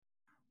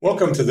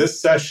Welcome to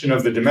this session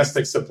of the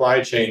Domestic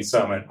Supply Chain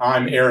Summit.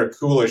 I'm Eric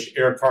Coolish,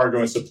 Air Cargo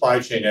and Supply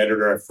Chain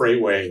Editor at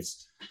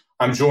FreightWaves.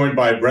 I'm joined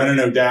by Brennan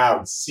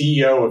O'Dowd,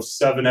 CEO of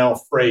 7L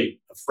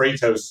Freight, a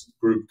Freightos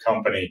Group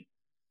company.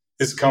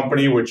 This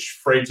company, which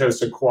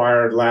Freightos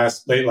acquired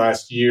late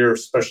last year,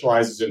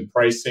 specializes in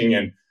pricing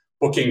and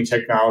booking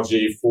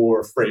technology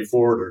for freight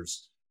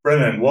forwarders.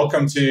 Brennan,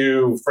 welcome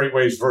to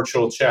FreightWaves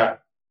virtual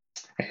chat.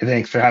 Hey,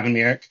 thanks for having me,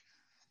 Eric.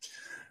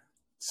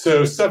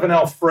 So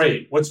 7L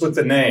Freight, what's with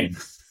the name?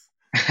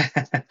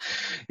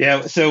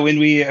 Yeah, so when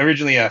we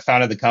originally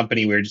founded the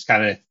company, we were just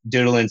kind of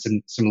doodling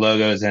some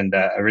logos, and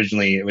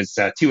originally it was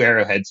two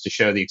arrowheads to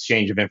show the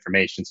exchange of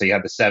information. So you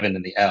have the 7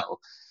 and the L.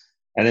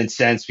 And then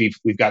since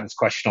we've gotten this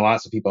question a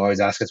lot, so people always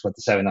ask us what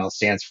the 7L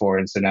stands for,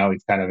 and so now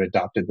we've kind of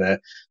adopted the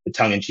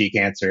tongue-in-cheek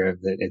answer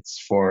of that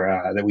it's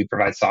for that we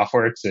provide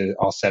software to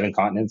all 7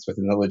 continents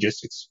within the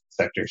logistics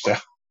sector. So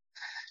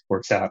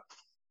works out.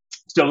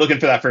 Still looking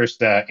for that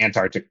first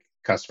Antarctic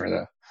customer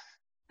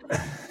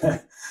though.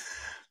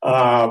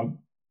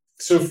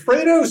 So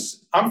Freightos,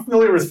 I'm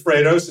familiar with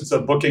Freightos. It's a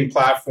booking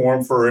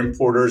platform for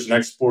importers and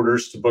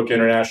exporters to book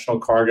international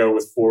cargo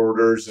with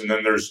forwarders. And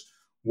then there's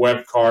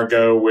Web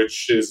Cargo,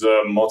 which is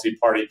a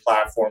multi-party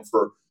platform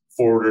for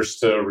forwarders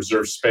to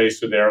reserve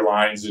space with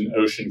airlines and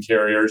ocean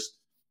carriers.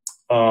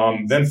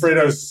 Then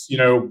Freightos,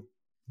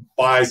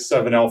 buys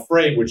 7L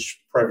Freight,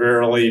 which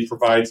primarily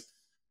provides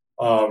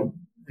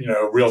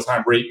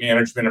real-time rate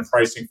management and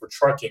pricing for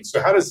trucking.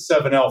 So how does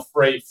 7L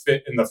Freight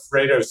fit in the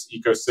Freightos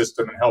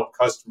ecosystem and help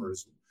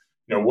customers?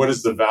 What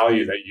is the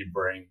value that you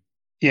bring?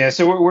 Yeah,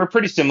 so we're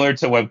pretty similar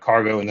to Web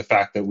Cargo in the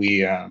fact that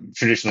we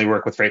traditionally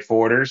work with freight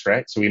forwarders,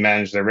 right? So we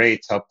manage their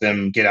rates, help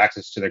them get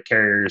access to their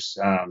carriers,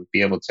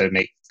 be able to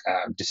make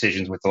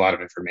decisions with a lot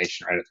of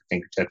information right at their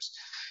fingertips.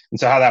 And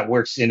so how that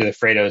works into the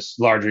Freightos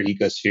larger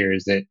ecosphere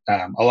is that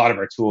a lot of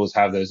our tools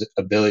have those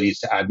abilities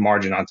to add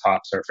margin on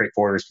top, so our freight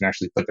forwarders can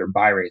actually put their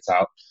buy rates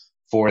out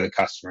for the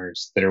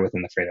customers that are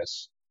within the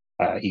Freightos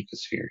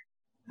ecosphere.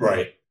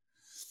 Right.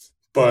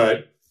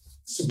 But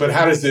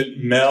how does it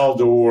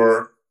meld,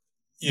 or,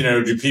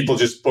 do people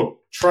just book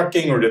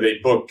trucking, or do they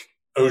book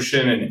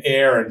ocean and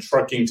air and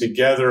trucking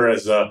together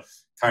as a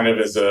kind of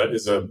as a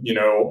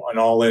an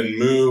all-in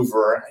move,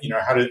 or,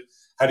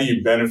 how do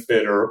you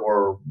benefit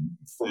or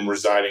from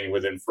residing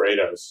within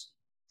Freightos?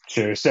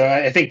 Sure. So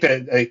I think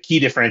that a key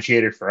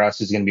differentiator for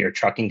us is going to be our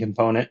trucking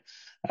component.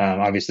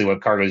 Obviously,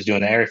 Web Cargo is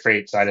doing the air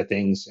freight side of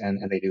things,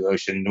 and they do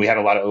ocean. We have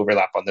a lot of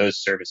overlap on those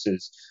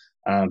services,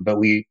 but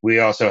we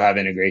also have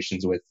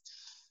integrations with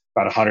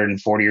about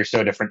 140 or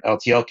so different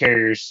LTL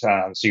carriers.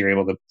 So you're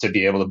able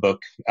to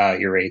book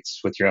your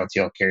rates with your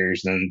LTL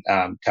carriers. And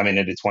then coming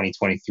into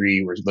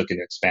 2023, we're looking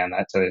to expand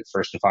that to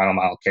first and final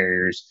mile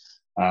carriers,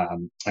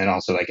 and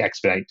also like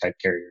expedite type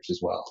carriers as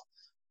well.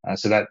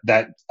 So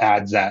that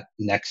adds that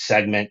next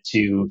segment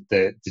to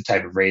the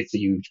type of rates that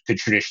you could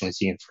traditionally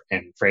see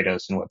in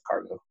Freightos and Web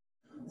Cargo.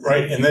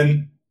 Right, and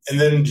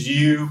then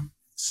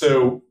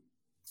so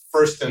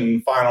first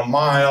and final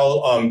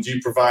mile, do you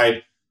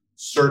provide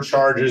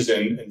surcharges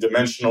and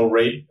dimensional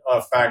rate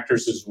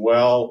factors as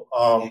well?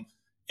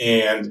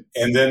 And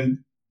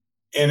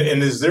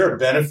is there a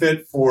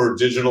benefit for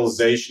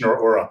digitalization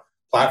or a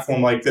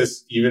platform like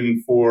this,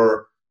 even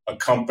for a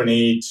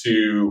company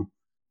to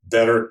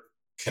better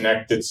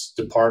connect its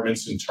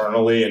departments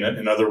internally? And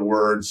in other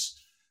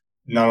words,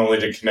 not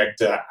only to connect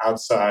to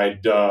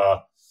outside,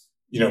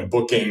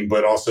 booking,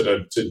 but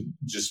also to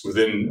just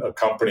within a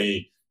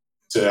company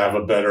to have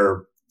a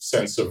better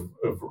sense of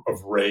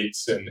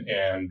rates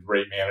and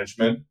rate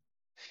management?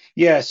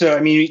 Yeah, so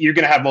I mean, you're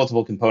going to have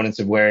multiple components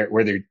of where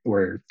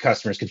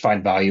customers can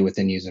find value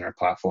within using our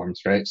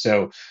platforms, right?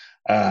 So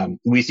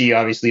we see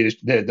obviously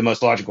the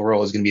most logical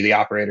role is going to be the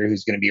operator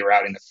who's going to be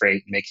routing the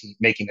freight and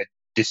making the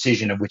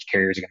decision of which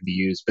carriers are going to be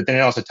used. But then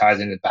it also ties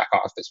into the back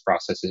office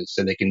processes,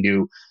 so they can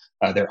do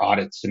their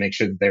audits to make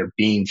sure that they're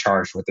being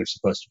charged what they're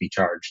supposed to be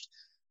charged.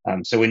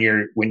 So when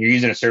you're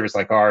using a service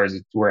like ours,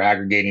 we're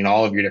aggregating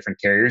all of your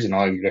different carriers and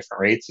all of your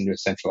different rates into a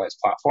centralized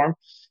platform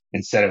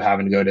instead of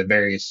having to go to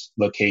various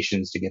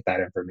locations to get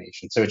that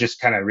information. So it just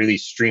kind of really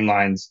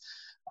streamlines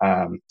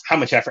how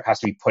much effort has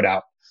to be put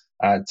out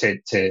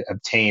to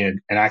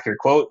obtain an accurate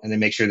quote, and then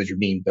make sure that you're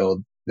being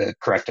billed the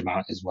correct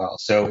amount as well.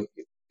 So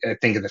I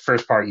think in the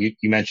first part, you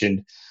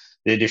mentioned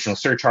the additional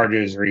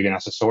surcharges or even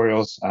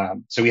accessorials.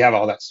 So we have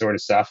all that sort of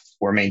stuff.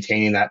 We're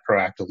maintaining that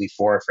proactively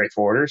for our freight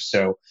forwarders.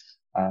 So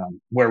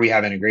where we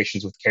have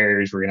integrations with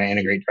carriers, we're going to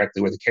integrate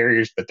directly with the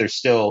carriers, but there's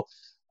still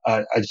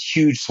a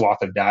huge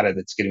swath of data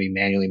that's going to be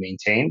manually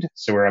maintained.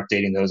 So we're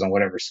updating those on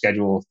whatever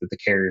schedule that the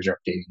carriers are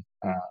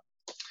updating.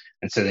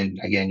 And so then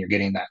again, you're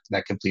getting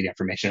that complete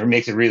information. It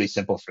makes it really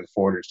simple for the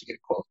forwarders to get a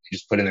quote. They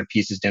just put in their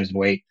pieces, dims, and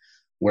weight,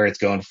 where it's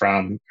going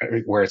from,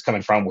 where it's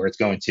coming from, where it's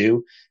going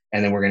to,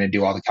 and then we're going to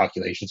do all the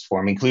calculations for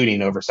them,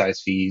 including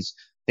oversized fees,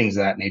 things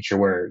of that nature,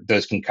 where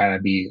those can kind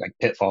of be like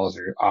pitfalls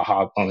or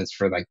aha moments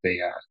for like the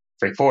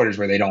freight forwarders,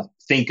 where they don't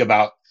think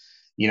about,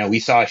 we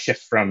saw a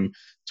shift from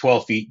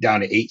 12 feet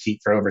down to 8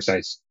 feet for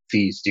oversized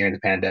fees during the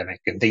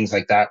pandemic and things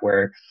like that,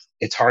 where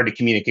it's hard to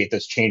communicate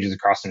those changes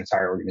across an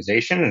entire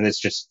organization. And it's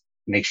just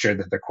make sure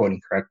that they're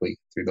quoting correctly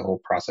through the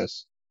whole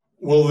process.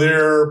 Will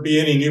there be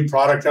any new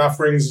product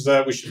offerings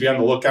that we should be on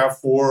the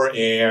lookout for?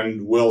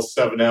 And will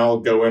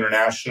 7L go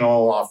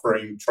international,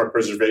 offering truck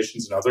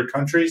reservations in other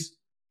countries?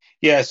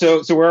 Yeah,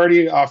 so we're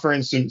already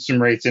offering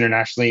some rates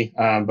internationally,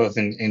 both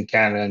in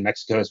Canada and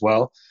Mexico as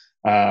well.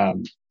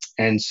 Um,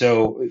 and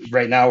so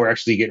right now we're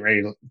actually getting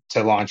ready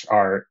to launch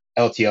our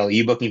LTL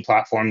e-booking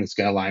platform that's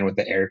going to align with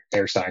the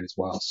air side as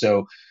well.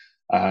 So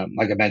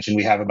like I mentioned,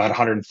 we have about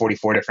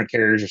 144 different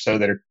carriers or so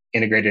that are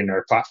integrated into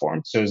our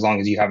platform. So as long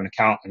as you have an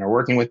account and are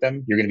working with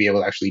them, you're going to be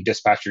able to actually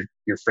dispatch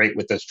your freight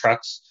with those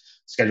trucks,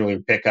 schedule your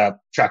pickup,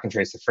 track and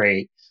trace the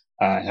freight,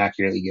 and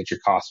accurately get your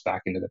costs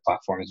back into the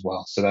platform as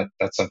well. So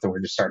that's something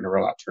we're just starting to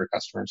roll out to our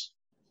customers.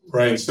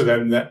 Right. So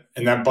then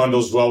that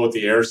bundles well with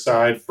the air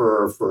side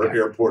for Yeah.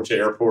 airport to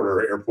airport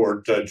or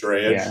airport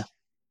drayage. Yeah.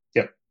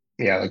 Yep.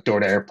 Yeah, like door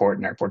to airport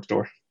and airport to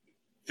door.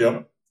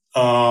 Yep.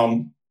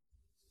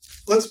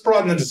 Let's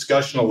broaden the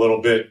discussion a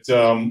little bit.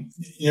 Do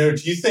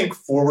you think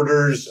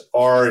forwarders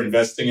are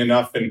investing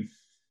enough in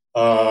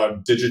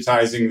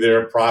digitizing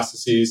their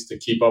processes to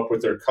keep up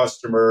with their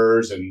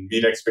customers and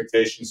meet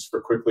expectations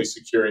for quickly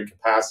securing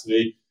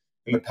capacity?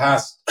 In the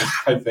past,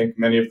 I think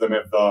many of them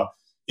have,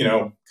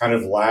 kind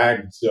of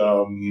lagged,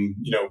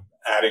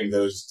 adding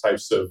those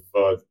types of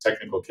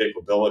technical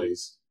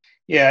capabilities.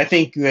 Yeah, I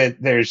think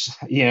that there's,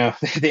 the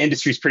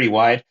industry is pretty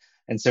wide.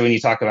 And so when you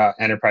talk about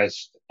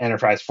enterprise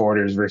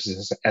forwarders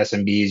versus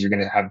SMBs, you're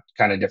going to have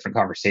kind of different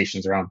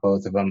conversations around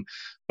both of them.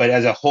 But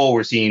as a whole,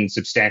 we're seeing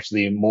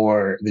substantially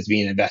more that's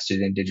being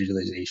invested in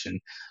digitalization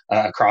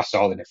across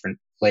all the different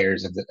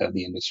layers of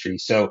the industry.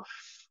 So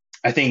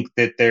I think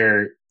that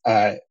they're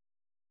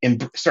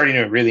starting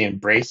to really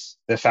embrace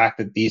the fact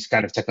that these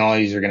kind of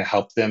technologies are going to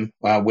help them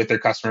with their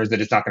customers,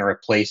 that it's not going to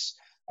replace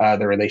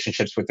their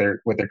relationships with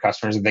their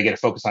customers, and they get to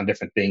focus on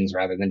different things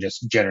rather than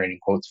just generating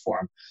quotes for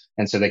them,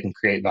 and so they can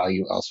create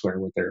value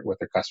elsewhere with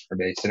their customer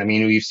base. And I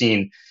mean, we've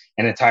seen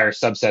an entire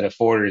subset of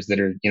forwarders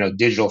that are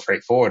digital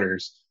freight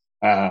forwarders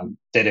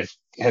that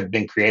have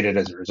been created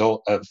as a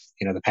result of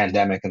the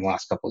pandemic in the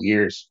last couple of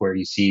years, where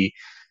you see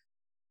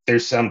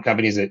there's some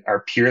companies that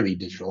are purely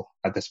digital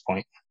at this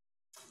point.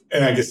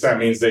 And I guess that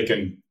means they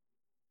can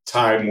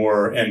tie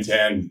more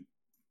end-to-end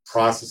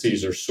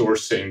processes or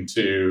sourcing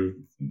to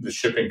the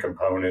shipping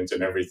component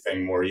and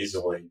everything more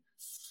easily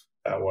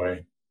that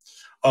way.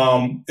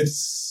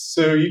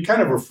 So you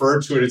kind of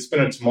referred to it. It's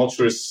been a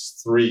tumultuous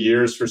 3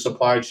 years for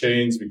supply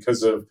chains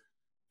because of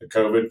the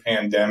COVID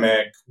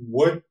pandemic.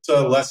 What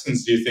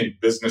lessons do you think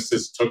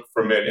businesses took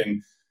from it,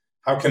 and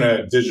how can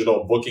a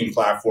digital booking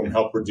platform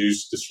help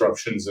reduce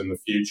disruptions in the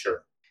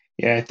future?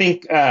 Yeah, I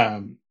think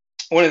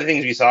one of the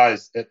things we saw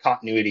is the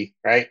continuity,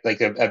 right?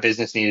 Like a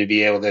business needed to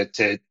be able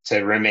to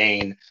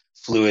remain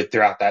fluid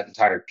throughout that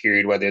entire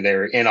period, whether they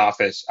were in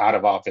office, out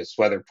of office,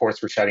 whether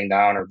ports were shutting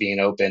down or being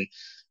open.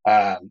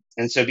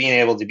 And so being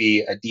able to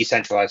be a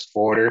decentralized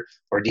forwarder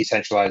or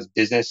decentralized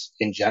business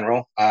in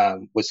general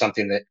was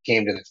something that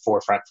came to the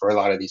forefront for a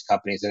lot of these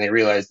companies. And they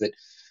realized that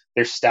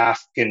their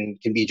staff can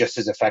be just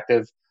as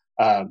effective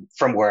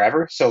from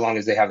wherever, so long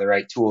as they have the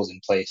right tools in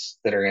place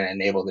that are going to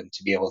enable them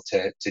to be able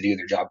to do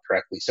their job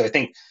correctly. So I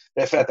think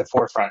if at the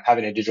forefront,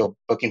 having a digital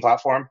booking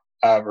platform,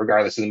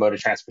 regardless of the mode of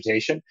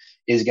transportation,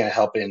 is going to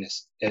help and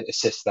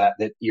assist that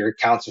your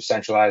accounts are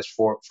centralized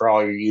for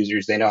all your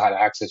users. They know how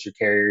to access your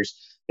carriers.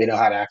 They know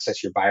how to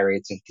access your buy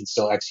rates and can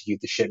still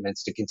execute the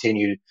shipments to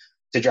continue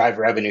to drive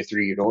revenue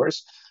through your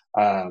doors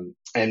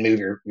and move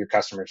your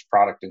customers'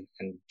 product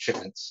and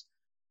shipments.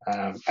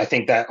 I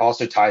think that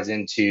also ties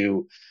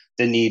into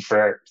the need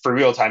for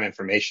real-time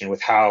information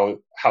with how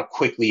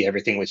quickly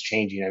everything was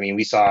changing. I mean,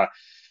 we saw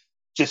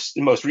just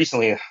most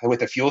recently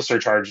with the fuel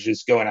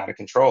surcharges going out of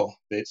control,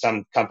 that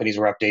some companies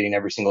were updating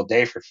every single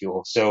day for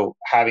fuel. So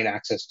having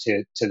access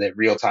to the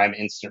real-time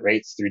instant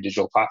rates through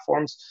digital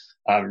platforms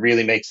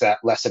really makes that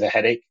less of a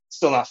headache.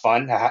 Still not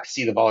fun to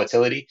see the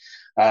volatility,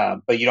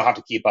 but you don't have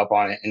to keep up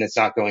on it. And it's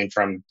not going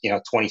from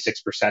 26%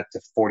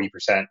 to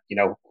 40%,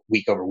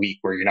 week over week,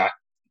 where you're not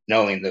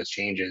knowing those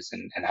changes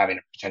and having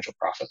a potential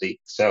profit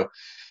leak. So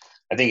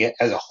I think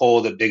as a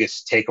whole, the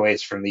biggest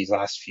takeaways from these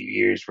last few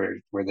years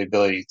were the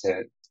ability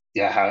to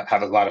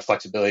have a lot of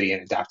flexibility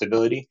and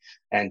adaptability,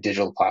 and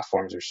digital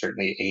platforms are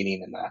certainly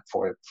aiding in that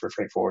for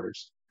freight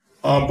forwarders.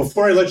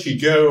 Before I let you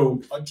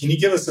go, can you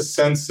give us a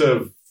sense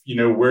of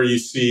where you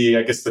see,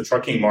 I guess, the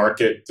trucking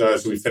market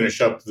as we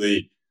finish up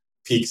the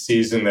peak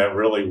season that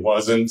really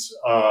wasn't,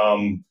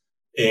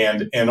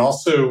 and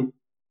also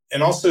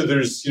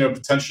there's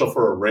potential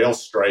for a rail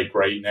strike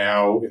right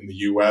now in the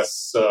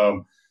U.S.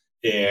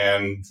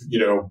 And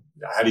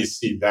how do you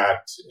see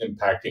that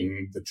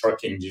impacting the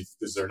trucking?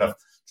 Is there enough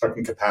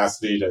trucking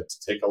capacity to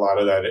take a lot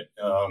of that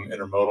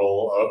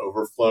intermodal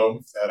overflow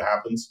if that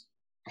happens?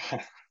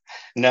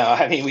 No,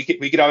 I mean, we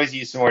could always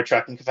use some more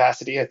trucking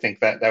capacity. I think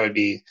that would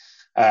be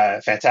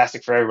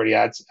fantastic for everybody.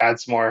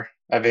 Adds more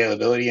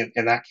availability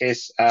in that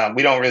case.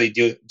 We don't really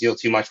deal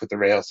too much with the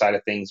rail side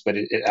of things, but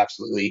it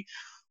absolutely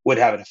would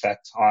have an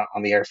effect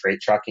on the air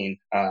freight trucking.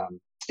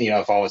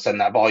 if all of a sudden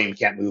that volume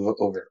can't move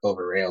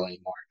over rail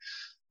anymore.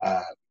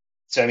 Uh,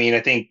 so I mean, I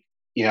think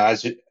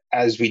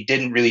as we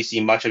didn't really see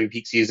much of a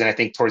peak season, I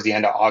think towards the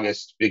end of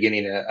August,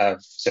 beginning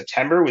of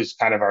September was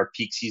kind of our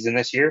peak season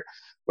this year,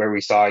 where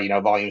we saw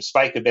volume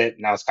spike a bit.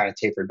 Now it's kind of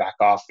tapered back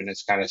off, and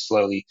it's kind of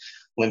slowly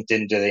limped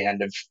into the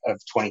end of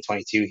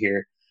 2022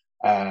 here.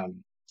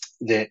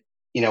 That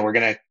we're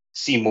going to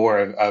see more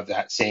of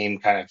that same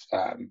kind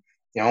of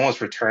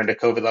almost return to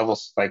COVID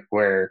levels, like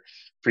where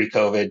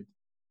pre-COVID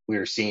we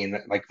were seeing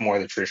like more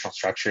of the traditional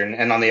structure.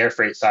 And on the air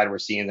freight side, we're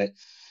seeing that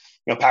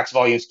PAX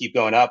volumes keep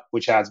going up,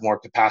 which adds more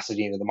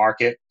capacity into the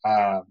market.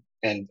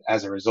 And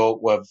as a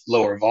result of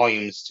lower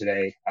volumes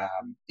today,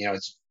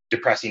 it's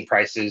depressing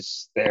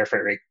prices. The air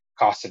freight rate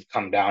costs have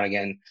come down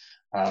again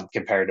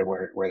compared to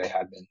where they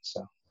had been.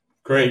 So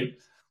great.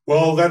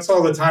 Well, that's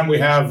all the time we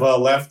have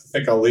left. I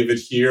think I'll leave it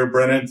here.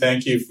 Brennan,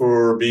 thank you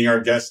for being our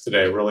guest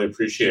today. Really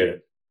appreciate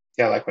it.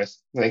 Yeah, likewise.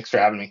 Thanks for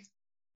having me.